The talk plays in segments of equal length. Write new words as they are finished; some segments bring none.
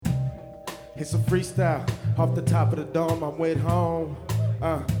It's a freestyle off the top of the dome. I went home.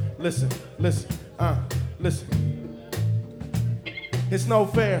 Listen. It's no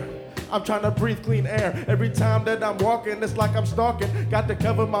fair. I'm trying to breathe clean air. Every time that I'm walking, it's like I'm stalking. Got to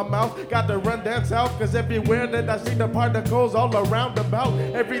cover my mouth, got to run down south. Cause everywhere that I see the particles all around about.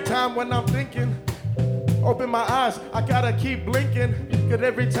 Every time when I'm thinking, open my eyes, I gotta keep blinking. Cause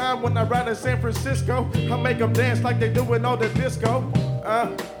every time when I ride in San Francisco, I make them dance like they doing all the disco.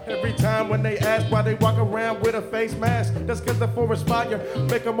 Every time when they ask why they walk around with a face mask, that's cause the forest fire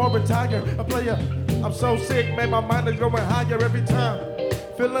make them all retire. A player, I'm so sick, man, my mind is going higher every time.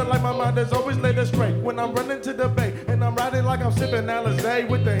 Feeling like my mind is always laid straight when I'm running to the bay. And I'm riding like I'm sipping Alizé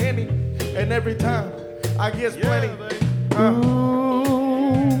with the Henny. And every time I get plenty.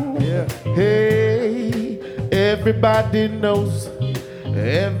 Yeah. Hey, everybody knows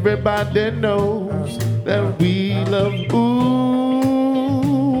that we love.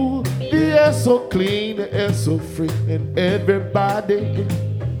 Ooh, the air so clean, the air so free, and everybody,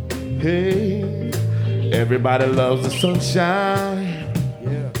 hey, everybody loves the sunshine.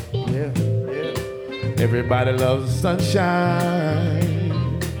 Yeah. Everybody loves the sunshine.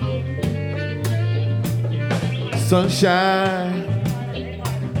 Sunshine.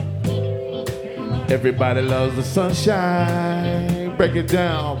 Everybody loves the sunshine. Break it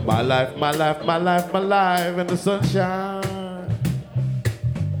down. My life in the sunshine.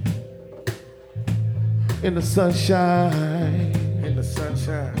 In the sunshine. In the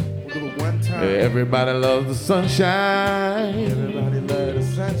sunshine. We'll do it one time. Everybody loves the sunshine. Everybody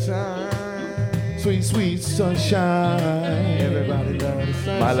loves the sunshine. Sweet, sweet sunshine. Everybody loves the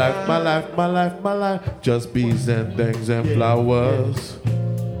sunshine. My life. Just bees and things and flowers.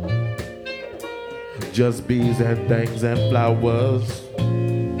 Just bees and things and flowers.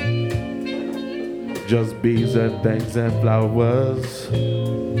 Just bees and things and flowers.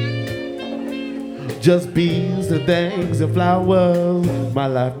 Just bees and things and flowers. My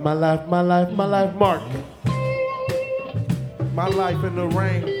life, Mark. My life in the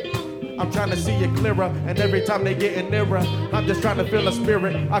rain. I'm trying to see it clearer, and every time they getting nearer, I'm just trying to feel a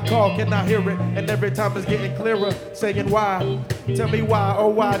spirit. I call, can I hear it? And every time it's getting clearer, saying why? Tell me why, oh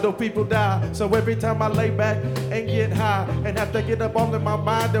why do people die? So every time I lay back and get high, and have to get up all in my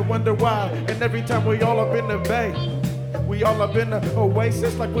mind and wonder why. And every time we all up in the bay, we all up in the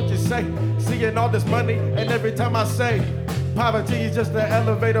oasis, like what you say. Seeing all this money, and every time I say, poverty is just an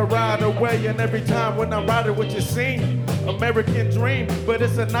elevator ride away. And every time when I'm riding what you seen, American dream, but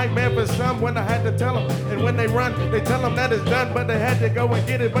it's a nightmare for some when I had to tell them. And when they run, they tell them that it's done, but they had to go and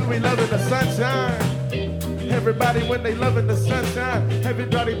get it. But we love it, the sunshine. Everybody when they love it, the sunshine.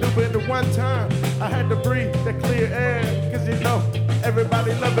 Everybody do it at one time. I had to breathe that clear air, cause you know,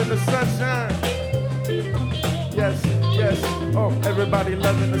 everybody loving the sunshine. Yes, oh, everybody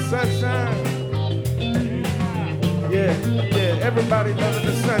loving the sunshine. Yeah, everybody loving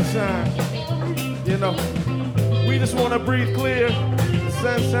the sunshine. You know, we just want to breathe clear, the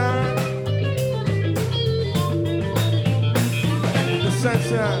sunshine. The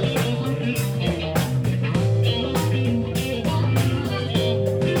sunshine.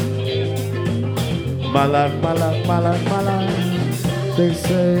 My life. They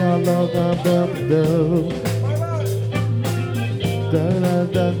say I love them.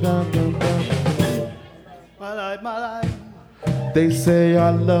 My life. They say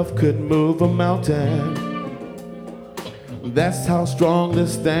our love could move a mountain. That's how strong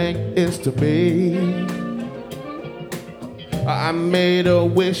this thing is to me. I made a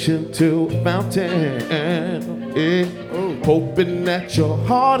wish into a fountain, hoping that your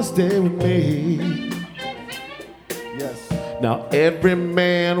heart will stay with me. Yes. Now every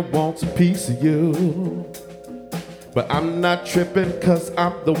man wants a piece of you, but I'm not tripping cause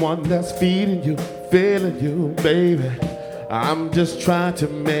I'm the one that's feeding you, feeling you, baby. I'm just trying to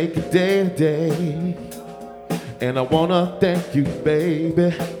make it day to day. And I wanna thank you,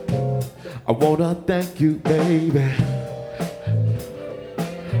 baby. I wanna thank you, baby.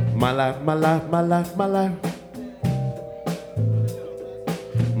 My life. My life.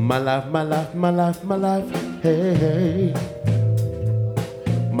 Hey.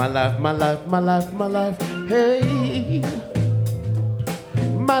 My life. Hey.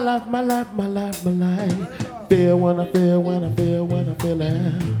 My life. Feel when I feel it.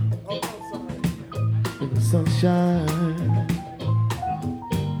 In the sunshine.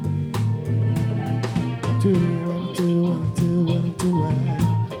 Two.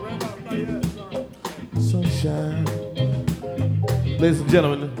 Sunshine. Ladies and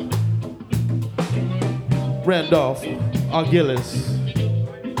gentlemen, Randolf, Arguelles.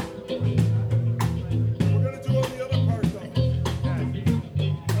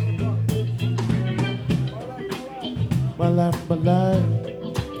 my life, my life,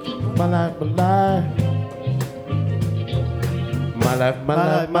 my life, my life, my life, my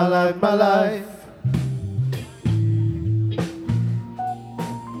life, my life, my life.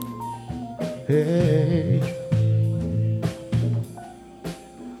 Hey.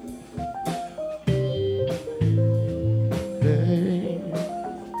 Hey.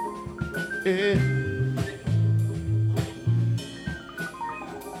 Hey.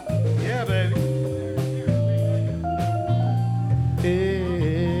 Yeah, baby.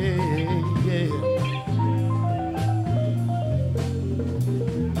 Hey, yeah.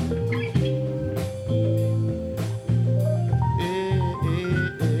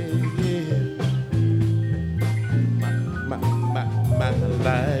 My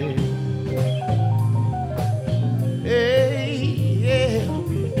life. Hey, yeah.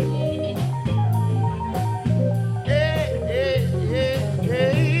 Hey, hey, hey,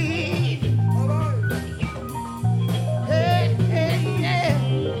 hey. Hey, hey, yeah.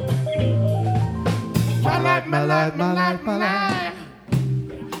 My life, my life, my life, my life.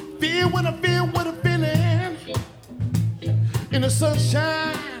 Feel what I feel, what I'm feeling. In the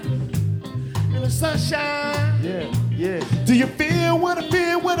sunshine, in the sunshine. Yeah, yeah. Do you feel what I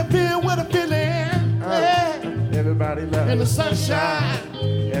feel, what I feel, what I'm feeling? Yeah. Everybody loves In the sunshine,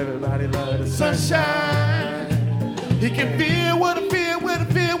 Everybody loves the sunshine. He can feel what I feel, what I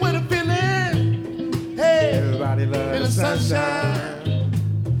feel, what I'm feeling. Hey, Everybody loves in the sunshine,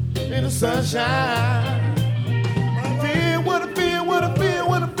 in the sunshine. Feel what I feel, what I feel,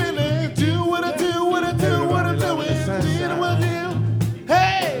 what I'm feeling. Do what I do, what I do, what I'm doing. Feel what I do.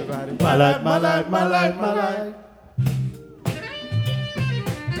 Hey, my life, my life, my life, my life.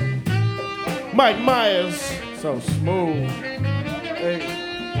 Mike Meyers. So smooth. Hey.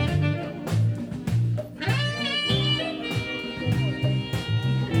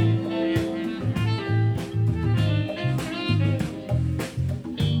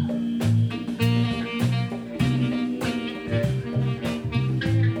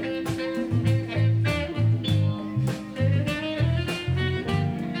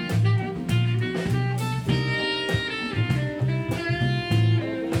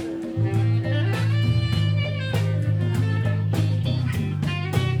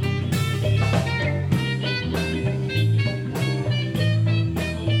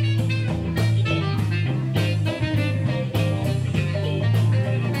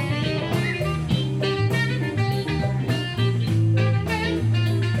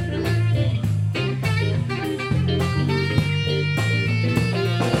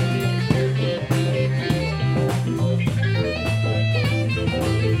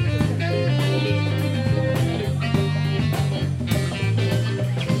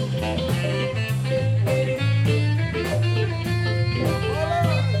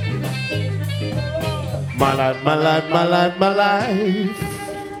 My life, my life, my life, my life.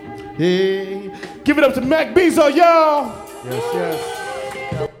 Hey. Give it up to Mac Beezo, y'all. Yes, yes.